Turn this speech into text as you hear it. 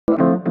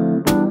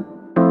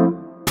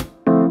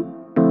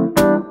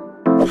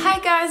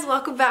guys,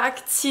 welcome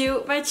back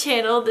to my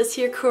channel, this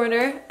here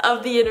corner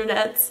of the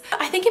internet.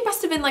 I think it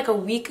must have been like a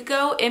week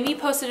ago, Immy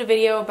posted a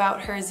video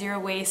about her zero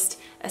waste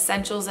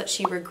essentials that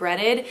she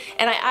regretted.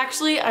 And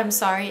I'm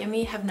sorry,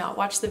 Immy, have not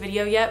watched the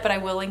video yet, but I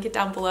will link it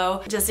down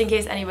below just in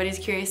case anybody's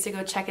curious to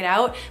go check it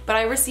out. But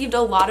I received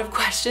a lot of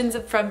questions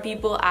from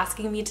people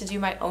asking me to do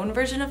my own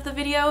version of the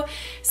video.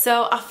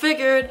 So I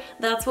figured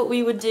that's what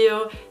we would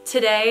do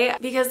today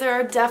because there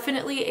are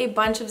definitely a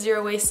bunch of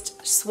zero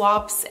waste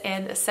swaps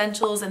and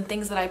essentials and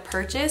things that I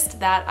purchased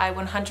that I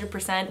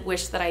 100%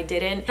 wish that I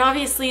didn't. And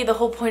obviously the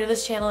whole point of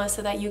this channel is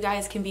so that you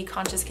guys can be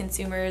conscious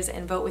consumers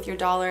and vote with your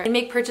dollar and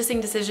make purchasing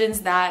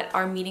decisions that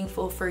are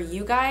meaningful for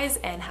you guys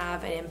and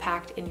have an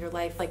impact in your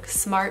life, like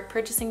smart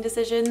purchasing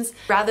decisions,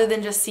 rather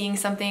than just seeing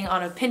something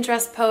on a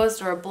Pinterest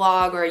post or a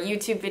blog or a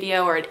YouTube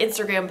video or an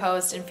Instagram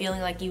post and feeling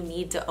like you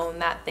need to own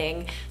that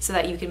thing so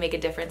that you can make a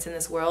difference in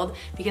this world,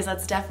 because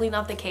that's definitely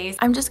not the case.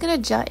 I'm just gonna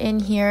jut in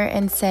here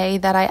and say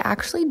that I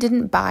actually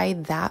didn't buy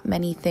that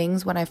many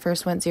things when I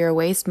first went zero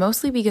waste,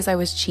 mostly because I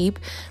was cheap,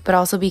 but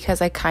also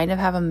because I kind of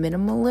have a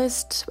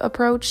minimalist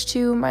approach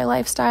to my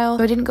lifestyle.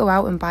 So I didn't go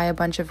out and buy a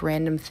bunch of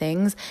random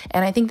things,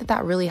 and I think that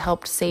that really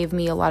helped save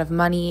me a lot of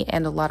money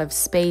and a lot of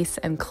space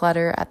and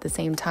clutter at the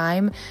same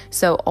time.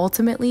 So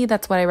ultimately,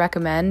 that's what I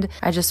recommend.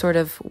 I just sort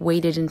of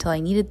waited until I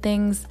needed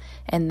things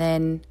and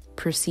then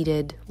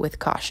proceeded with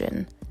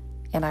caution.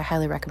 And I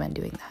highly recommend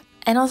doing that.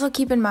 And also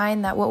keep in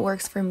mind that what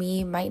works for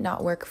me might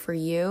not work for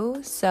you.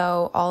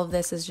 So all of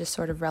this is just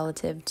sort of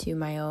relative to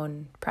my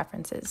own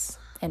preferences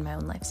and my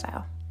own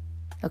lifestyle.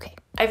 Okay.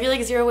 I feel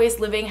like zero waste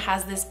living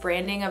has this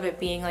branding of it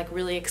being like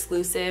really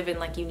exclusive and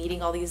like you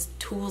needing all these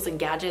tools and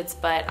gadgets,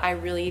 but I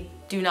really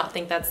do not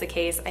think that's the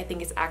case. I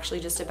think it's actually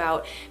just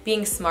about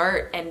being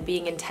smart and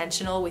being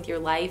intentional with your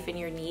life and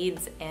your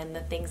needs and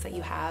the things that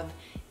you have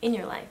in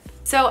your life.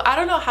 So I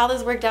don't know how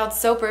this worked out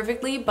so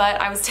perfectly,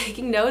 but I was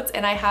taking notes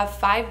and I have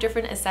 5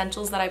 different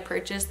essentials that I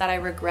purchased that I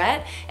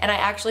regret, and I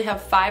actually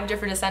have 5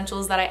 different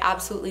essentials that I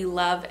absolutely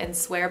love and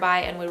swear by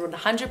and would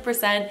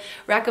 100%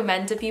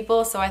 recommend to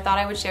people. So I thought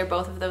I would share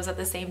both of those at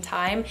the same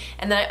time.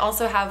 And then I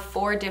also have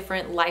 4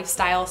 different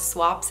lifestyle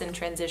swaps and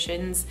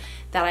transitions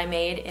that I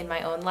made in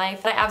my own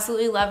life that I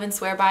absolutely love and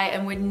swear by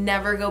and would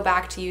never go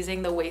back to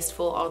using the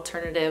wasteful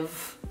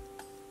alternative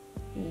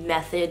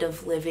method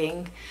of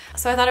living.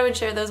 So I thought I would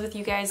share those with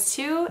you guys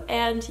too,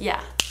 and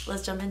yeah,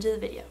 let's jump into the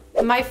video.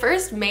 My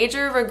first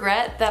major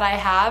regret that I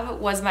have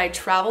was my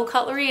travel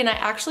cutlery, and I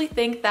actually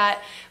think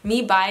that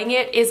me buying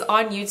it is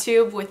on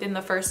YouTube within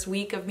the first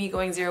week of me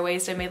going zero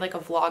waste. I made like a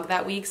vlog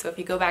that week, so if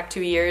you go back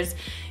 2 years,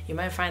 you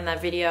might find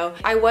that video.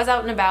 I was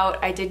out and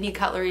about, I did need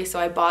cutlery, so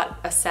I bought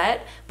a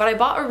set, but I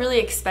bought a really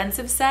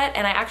expensive set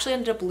and I actually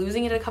ended up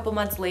losing it a couple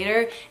months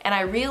later, and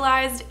I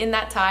realized in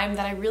that time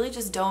that I really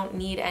just don't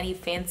need any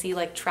fancy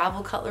like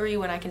travel cutlery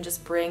when I can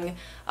just bring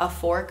a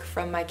fork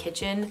from my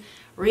kitchen.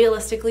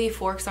 Realistically,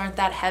 forks aren't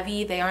that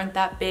heavy, they aren't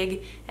that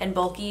big and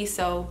bulky,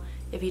 so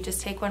if you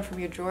just take one from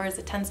your drawers,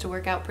 it tends to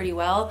work out pretty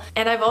well.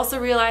 And I've also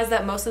realized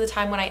that most of the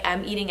time when I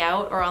am eating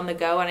out or on the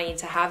go and I need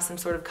to have some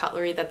sort of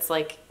cutlery that's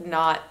like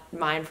not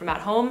mine from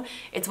at home,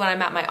 it's when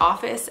I'm at my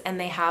office and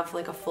they have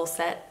like a full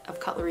set of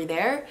cutlery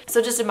there.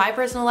 So just in my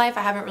personal life,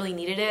 I haven't really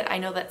needed it. I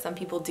know that some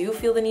people do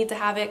feel the need to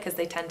have it because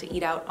they tend to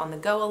eat out on the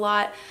go a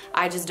lot.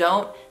 I just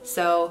don't,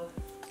 so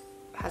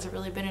hasn't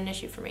really been an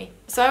issue for me.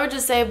 So I would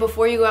just say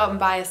before you go out and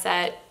buy a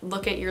set,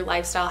 look at your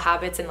lifestyle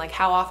habits and like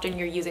how often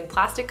you're using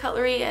plastic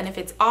cutlery, and if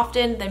it's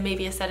often, then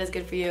maybe a set is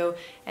good for you,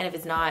 and if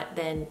it's not,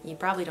 then you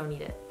probably don't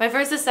need it. My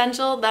first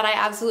essential that I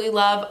absolutely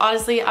love,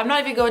 honestly, I'm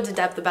not even going into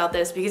depth about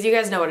this because you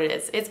guys know what it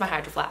is. It's my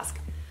Hydro Flask.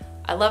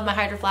 I love my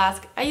Hydro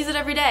Flask. I use it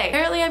every day.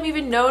 Apparently I'm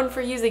even known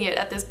for using it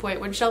at this point.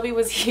 When Shelby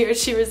was here,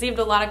 she received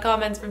a lot of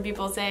comments from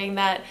people saying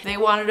that they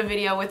wanted a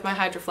video with my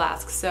Hydro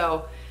Flask.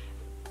 So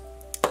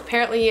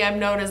apparently I'm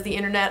known as the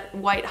internet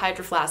white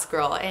Hydro Flask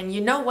girl, and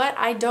you know what?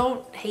 I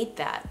don't hate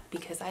that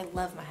because I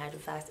love my Hydro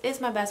Flask. It's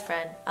my best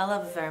friend. I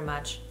love it very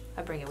much.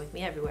 I bring it with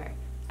me everywhere.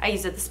 I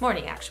used it this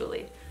morning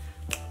actually.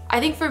 I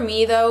think for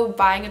me though,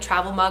 buying a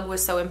travel mug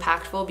was so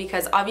impactful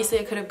because obviously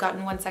I could have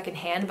gotten one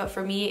secondhand, but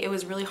for me, it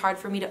was really hard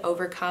for me to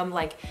overcome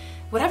like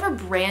whatever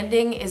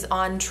branding is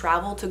on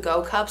travel to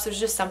go cups. There's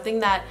just something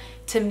that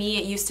to me,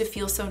 it used to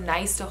feel so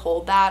nice to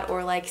hold that,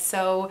 or like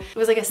so, it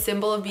was like a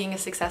symbol of being a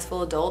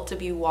successful adult to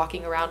be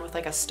walking around with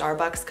like a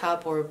Starbucks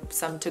cup or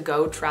some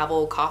to-go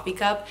travel coffee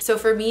cup. So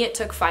for me, it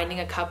took finding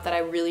a cup that I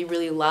really,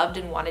 really loved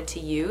and wanted to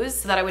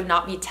use so that I would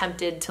not be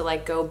tempted to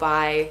like go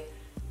buy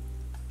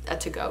a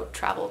to-go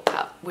travel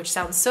cup, which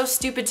sounds so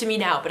stupid to me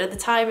now, but at the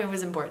time it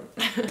was important.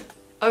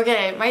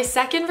 Okay, my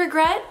second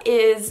regret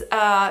is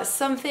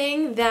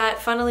something that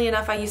funnily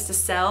enough I used to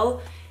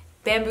sell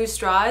bamboo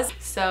straws.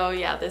 So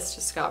yeah, this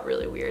just got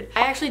really weird.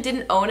 I actually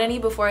didn't own any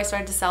before I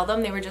started to sell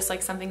them. They were just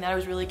like something that I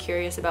was really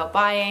curious about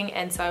buying,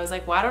 and so I was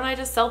like, why don't I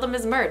just sell them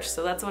as merch?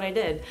 So that's what I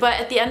did. But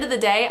at the end of the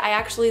day, I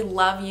actually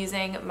love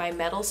using my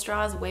metal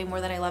straws way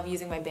more than I love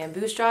using my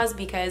bamboo straws,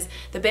 because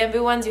the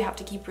bamboo ones you have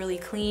to keep really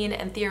clean,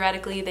 and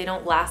theoretically they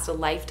don't last a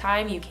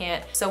lifetime. You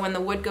can't, so when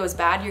the wood goes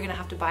bad, you're gonna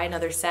have to buy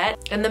another set.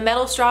 And the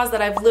metal straws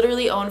that I've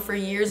literally owned for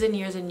years and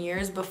years and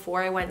years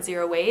before I went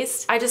zero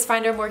waste, I just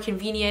find are more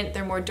convenient,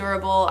 they're more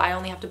durable. I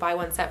only have to buy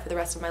one set for the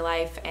rest of my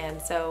life,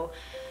 and so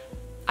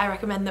I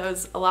recommend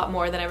those a lot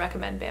more than I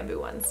recommend bamboo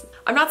ones.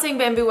 I'm not saying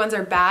bamboo ones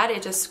are bad,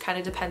 it just kind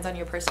of depends on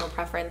your personal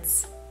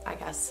preference, I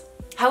guess.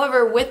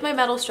 However, with my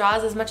metal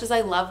straws, as much as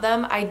I love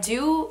them, I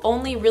do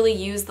only really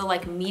use the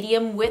like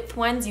medium width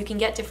ones. You can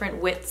get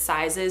different width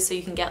sizes, so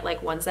you can get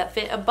like ones that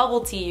fit a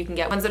bubble tea, you can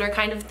get ones that are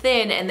kind of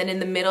thin, and then in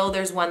the middle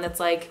there's one that's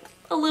like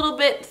a little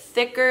bit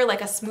thicker,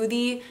 like a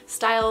smoothie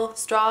style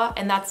straw,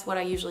 and that's what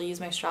I usually use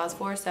my straws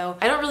for. So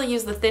I don't really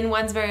use the thin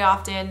ones very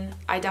often.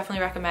 I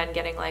definitely recommend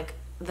getting like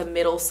the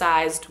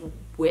middle-sized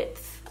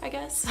width, I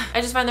guess.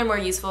 I just find they're more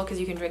useful because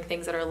you can drink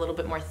things that are a little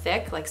bit more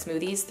thick, like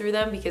smoothies, through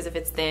them, because if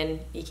it's thin,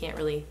 you can't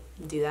really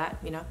do that,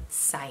 you know?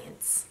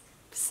 Science.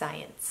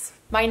 Science.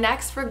 My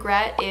next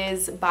regret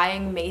is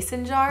buying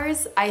mason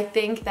jars. I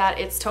think that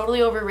it's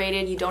totally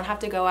overrated. You don't have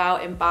to go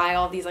out and buy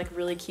all these like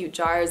really cute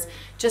jars.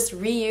 Just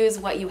reuse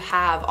what you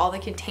have, all the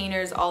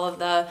containers, all of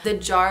the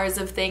jars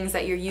of things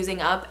that you're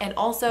using up, and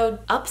also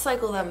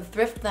upcycle them,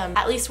 thrift them.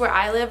 At least where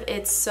I live,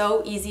 it's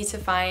so easy to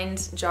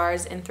find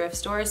jars in thrift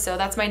stores. So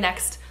that's my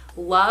next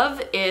love,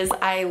 is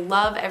I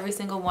love every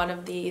single one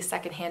of the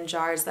secondhand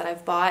jars that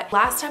I've bought.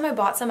 Last time I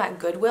bought some at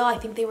Goodwill, I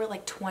think they were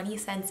like 20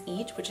 cents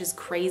each, which is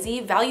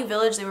crazy. Value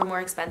Village, they were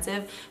more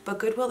expensive, but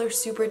Goodwill, they're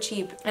super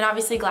cheap. And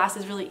obviously glass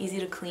is really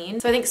easy to clean.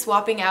 So I think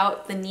swapping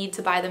out the need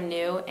to buy them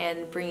new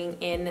and bringing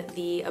in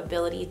the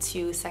ability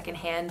to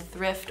secondhand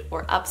thrift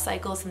or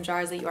upcycle some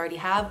jars that you already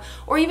have,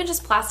 or even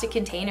just plastic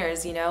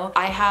containers, you know?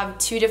 I have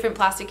 2 different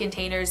plastic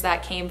containers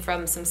that came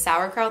from some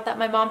sauerkraut that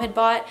my mom had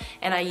bought,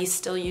 and I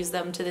still use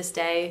them to this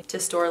day to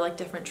store like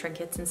different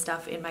trinkets and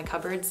stuff in my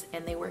cupboards,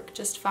 and they work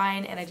just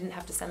fine, and I didn't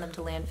have to send them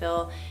to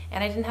landfill,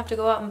 and I didn't have to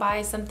go out and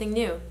buy something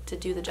new to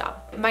do the job.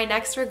 My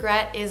next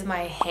regret is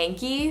my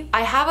hanky.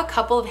 I have a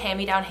couple of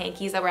hand-me-down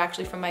hankies that were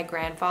actually from my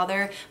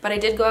grandfather, but I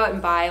did go out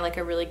and buy like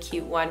a really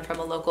cute one from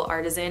a local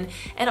artisan,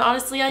 and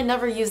honestly I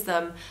never use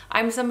them.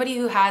 I'm somebody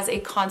who has a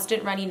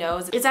constant runny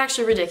nose. It's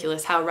actually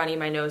ridiculous how runny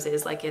my nose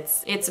is. Like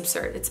it's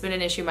absurd. It's been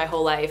an issue my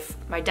whole life.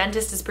 My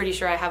dentist is pretty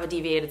sure I have a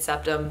deviated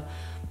septum.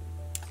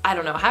 I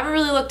don't know, I haven't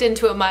really looked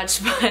into it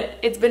much, but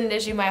it's been an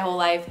issue my whole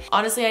life.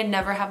 Honestly, I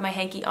never have my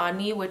hanky on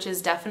me, which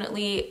is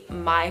definitely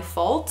my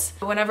fault.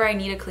 Whenever I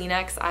need a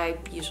Kleenex, I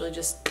usually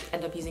just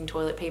end up using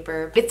toilet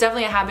paper. It's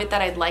definitely a habit that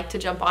I'd like to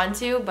jump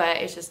onto, but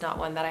it's just not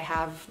one that I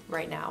have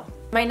right now.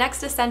 My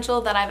next essential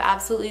that I've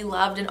absolutely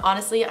loved, and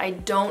honestly I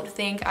don't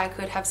think I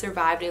could have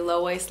survived a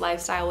low-waste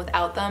lifestyle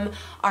without them,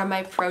 are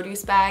my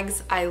produce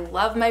bags. I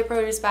love my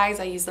produce bags.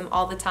 I use them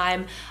all the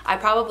time. I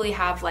probably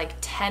have like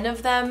 10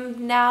 of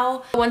them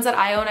now. The ones that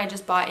I own I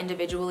just bought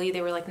individually.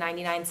 They were like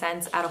 99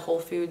 cents at a Whole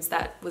Foods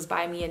that was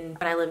by me when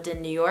I lived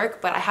in New York,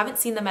 but I haven't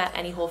seen them at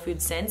any Whole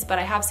Foods since, but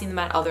I have seen them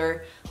at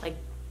other like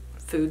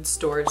food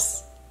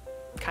stores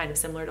kind of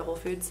similar to Whole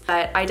Foods.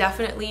 But I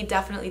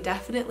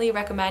definitely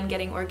recommend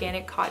getting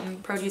organic cotton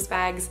produce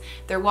bags.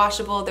 They're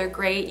washable, they're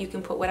great, you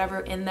can put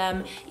whatever in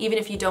them. Even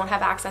if you don't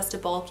have access to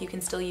bulk, you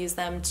can still use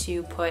them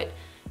to put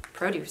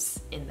produce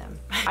in them.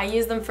 I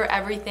use them for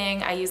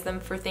everything. I use them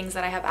for things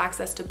that I have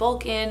access to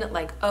bulk in,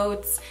 like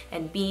oats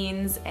and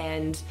beans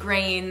and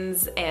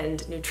grains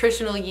and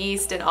nutritional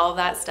yeast and all of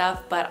that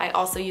stuff, but I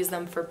also use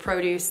them for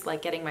produce,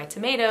 like getting my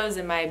tomatoes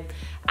and my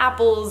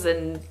apples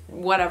and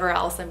whatever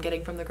else I'm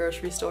getting from the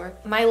grocery store.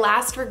 My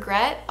last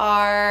regret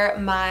are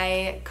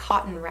my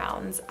cotton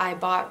rounds. I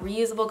bought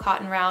reusable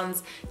cotton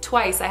rounds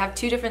twice. I have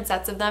 2 different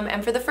sets of them,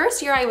 and for the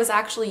first year I was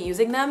actually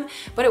using them,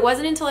 but it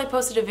wasn't until I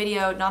posted a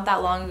video not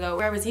that long ago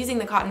where I was using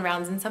the cotton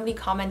rounds and somebody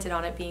commented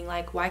on it being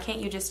like, why can't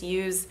you just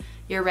use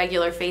your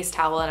regular face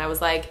towel? And I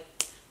was like,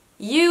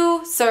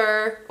 you,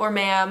 sir, or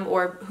ma'am,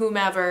 or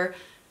whomever,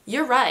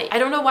 you're right. I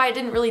don't know why it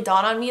didn't really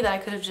dawn on me that I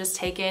could have just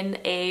taken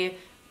a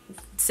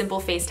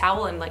simple face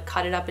towel and like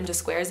cut it up into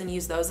squares and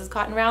use those as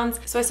cotton rounds.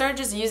 So I started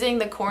just using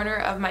the corner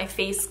of my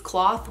face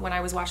cloth when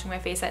I was washing my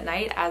face at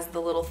night as the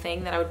little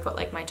thing that I would put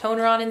like my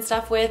toner on and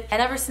stuff with.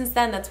 And ever since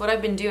then, that's what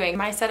I've been doing.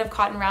 My set of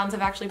cotton rounds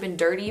have actually been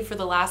dirty for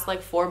the last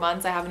like 4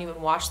 months. I haven't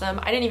even washed them.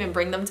 I didn't even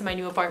bring them to my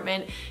new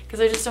apartment because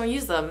I just don't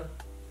use them.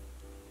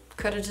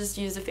 Could have just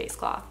used a face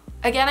cloth.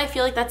 Again, I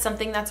feel like that's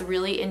something that's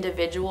really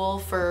individual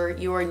for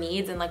your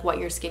needs and like what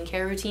your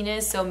skincare routine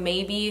is. So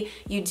maybe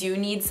you do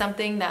need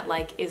something that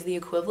like is the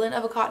equivalent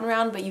of a cotton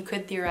round, but you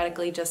could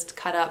theoretically just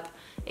cut up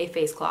a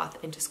face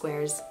cloth into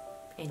squares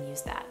and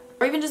use that.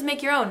 Or even just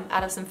make your own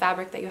out of some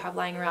fabric that you have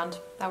lying around.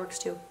 That works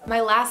too.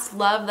 My last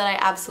love that I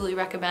absolutely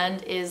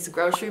recommend is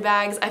grocery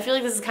bags. I feel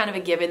like this is kind of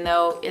a given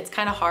though. It's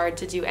kind of hard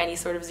to do any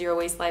sort of zero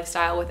waste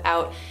lifestyle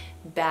without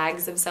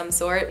bags of some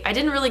sort. I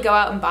didn't really go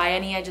out and buy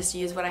any, I just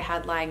used what I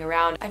had lying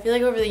around. I feel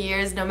like over the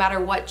years, no matter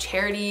what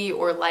charity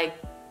or like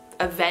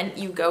event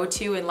you go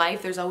to in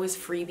life, there's always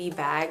freebie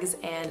bags,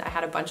 and I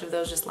had a bunch of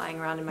those just lying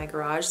around in my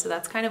garage, so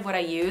that's kind of what I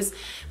use.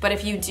 But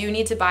if you do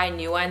need to buy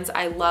new ones,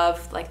 I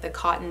love like the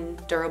cotton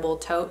durable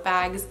tote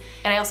bags,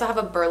 and I also have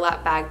a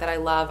burlap bag that I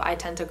love. I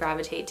tend to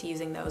gravitate to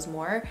using those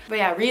more. But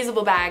yeah,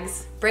 reusable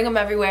bags, bring them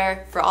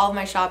everywhere for all of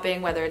my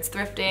shopping, whether it's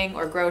thrifting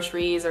or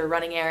groceries or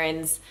running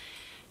errands.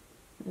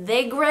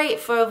 They great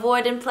for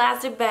avoiding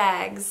plastic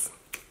bags.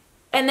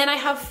 And then I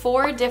have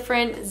 4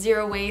 different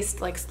zero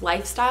waste like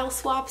lifestyle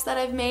swaps that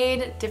I've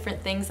made,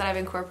 different things that I've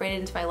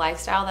incorporated into my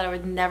lifestyle that I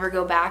would never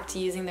go back to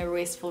using the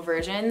wasteful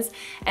versions.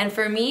 And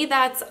for me,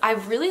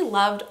 I've really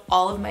loved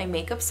all of my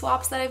makeup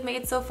swaps that I've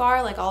made so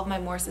far, like all of my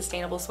more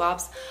sustainable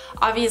swaps.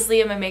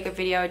 Obviously in my makeup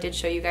video, I did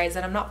show you guys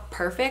that I'm not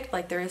perfect,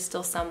 like there is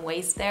still some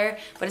waste there,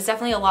 but it's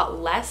definitely a lot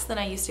less than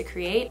I used to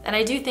create. And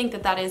I do think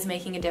that that is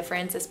making a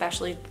difference,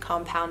 especially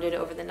compounded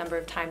over the number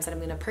of times that I'm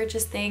gonna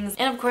purchase things.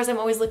 And of course, I'm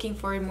always looking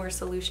for more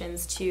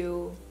solutions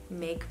to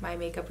make my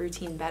makeup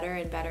routine better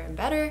and better and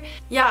better.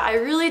 Yeah, I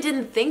really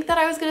didn't think that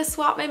I was gonna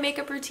swap my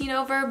makeup routine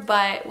over,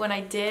 but when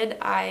I did,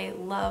 I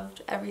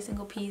loved every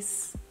single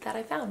piece that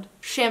I found.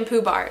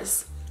 Shampoo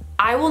bars.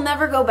 I will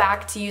never go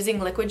back to using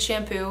liquid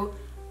shampoo.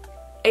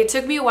 It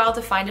took me a while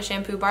to find a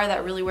shampoo bar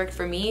that really worked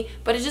for me,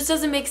 but it just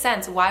doesn't make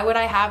sense. Why would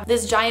I have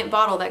this giant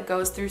bottle that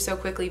goes through so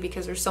quickly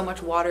because there's so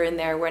much water in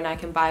there, when I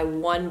can buy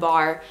one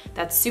bar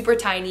that's super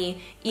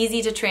tiny,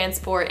 easy to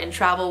transport and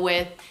travel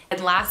with,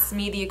 and lasts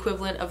me the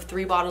equivalent of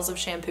 3 bottles of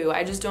shampoo.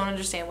 I just don't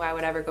understand why I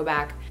would ever go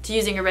back to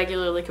using a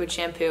regular liquid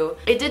shampoo.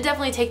 It did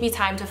definitely take me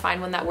time to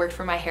find one that worked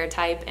for my hair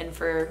type and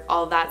for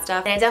all of that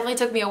stuff. And it definitely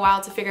took me a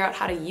while to figure out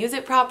how to use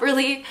it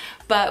properly,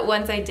 but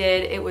once I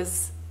did, it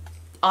was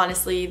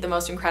honestly the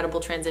most incredible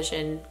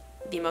transition,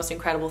 the most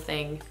incredible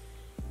thing,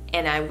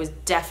 and I was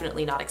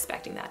definitely not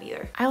expecting that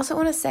either. I also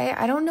want to say,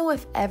 I don't know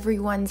if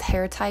everyone's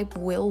hair type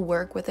will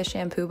work with a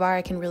shampoo bar.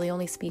 I can really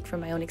only speak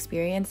from my own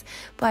experience,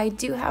 but I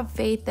do have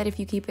faith that if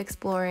you keep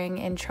exploring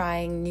and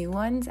trying new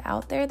ones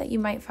out there, that you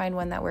might find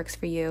one that works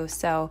for you.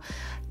 So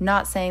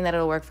not saying that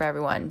it'll work for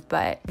everyone,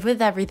 but with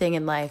everything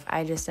in life,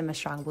 I just am a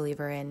strong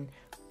believer in,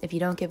 if you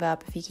don't give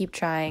up, if you keep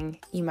trying,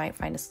 you might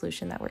find a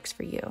solution that works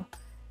for you.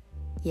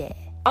 Yeah.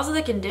 Also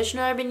the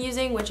conditioner I've been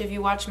using, which if you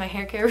watch my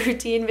hair care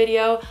routine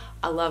video,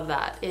 I love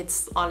that.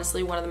 It's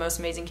honestly one of the most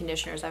amazing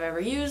conditioners I've ever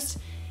used,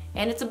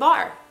 and it's a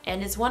bar,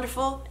 and it's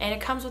wonderful, and it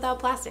comes without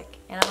plastic,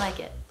 and I like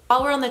it.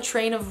 While we're on the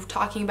train of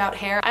talking about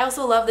hair, I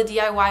also love the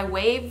DIY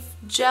wave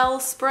gel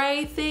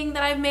spray thing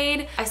that I've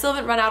made. I still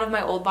haven't run out of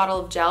my old bottle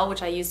of gel,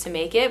 which I used to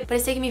make it, but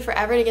it's taken me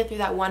forever to get through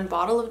that one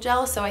bottle of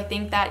gel, so I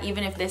think that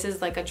even if this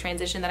is like a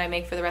transition that I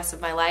make for the rest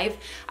of my life,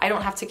 I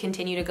don't have to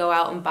continue to go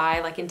out and buy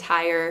like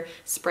entire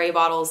spray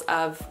bottles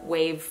of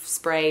wave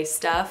spray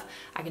stuff.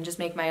 I can just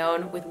make my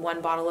own with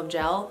one bottle of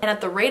gel. And at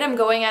the rate I'm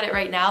going at it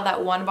right now,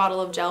 that one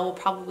bottle of gel will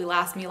probably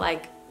last me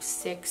like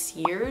 6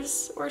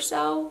 years or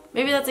so.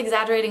 Maybe that's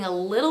exaggerating a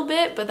little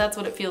bit, but that's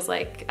what it feels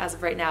like as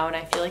of right now, and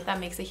I feel like that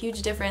makes a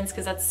huge difference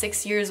because that's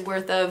 6 years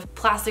worth of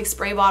plastic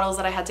spray bottles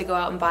that I had to go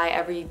out and buy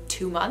every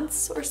 2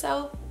 months or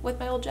so with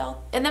my old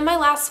gel. And then my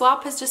last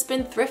swap has just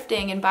been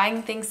thrifting and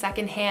buying things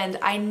secondhand.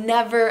 I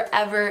never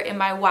ever in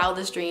my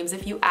wildest dreams,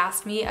 if you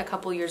asked me a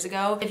couple years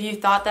ago if you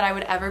thought that I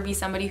would ever be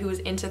somebody who was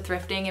into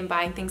thrifting and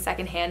buying things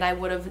secondhand, I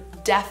would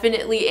have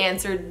definitely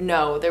answered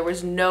no. There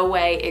was no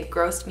way. It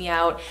grossed me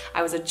out.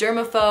 I was a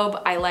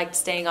germaphobe. I liked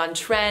staying on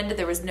trend.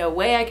 There was no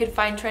way I could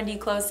find trendy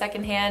clothes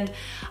secondhand.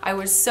 I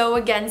was so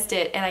against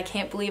it, and I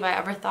can't believe I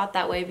ever thought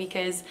that way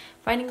because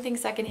finding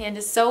things secondhand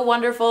is so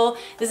wonderful.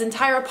 This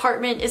entire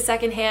apartment is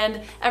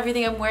secondhand.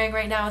 Everything I'm wearing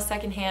right now is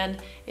secondhand.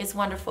 It's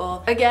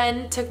wonderful.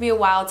 Again, took me a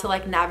while to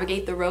like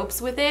navigate the ropes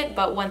with it,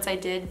 but once I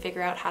did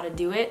figure out how to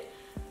do it,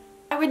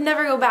 I would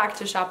never go back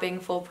to shopping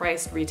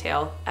full-priced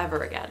retail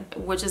ever again,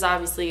 which is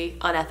obviously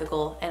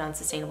unethical and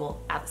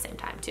unsustainable at the same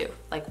time too.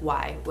 Like,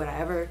 why would I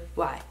ever?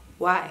 Why?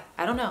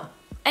 I don't know.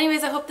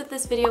 Anyways, I hope that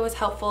this video was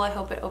helpful. I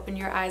hope it opened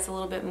your eyes a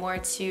little bit more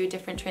to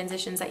different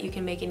transitions that you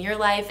can make in your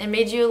life and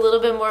made you a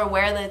little bit more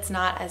aware that it's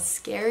not as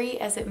scary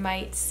as it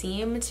might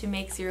seem to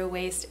make zero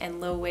waste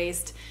and low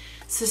waste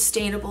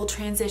sustainable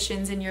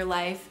transitions in your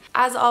life.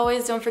 As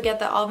always, don't forget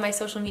that all of my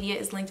social media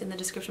is linked in the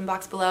description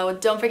box below.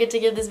 Don't forget to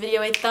give this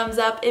video a thumbs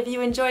up if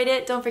you enjoyed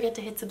it. Don't forget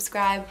to hit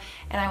subscribe,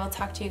 and I will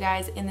talk to you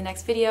guys in the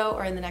next video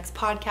or in the next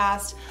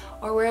podcast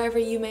or wherever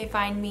you may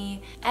find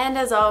me. And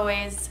as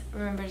always,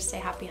 remember to stay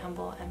happy,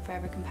 humble, and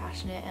forever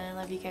compassionate, and I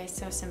love you guys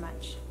so, so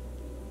much.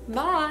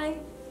 Bye!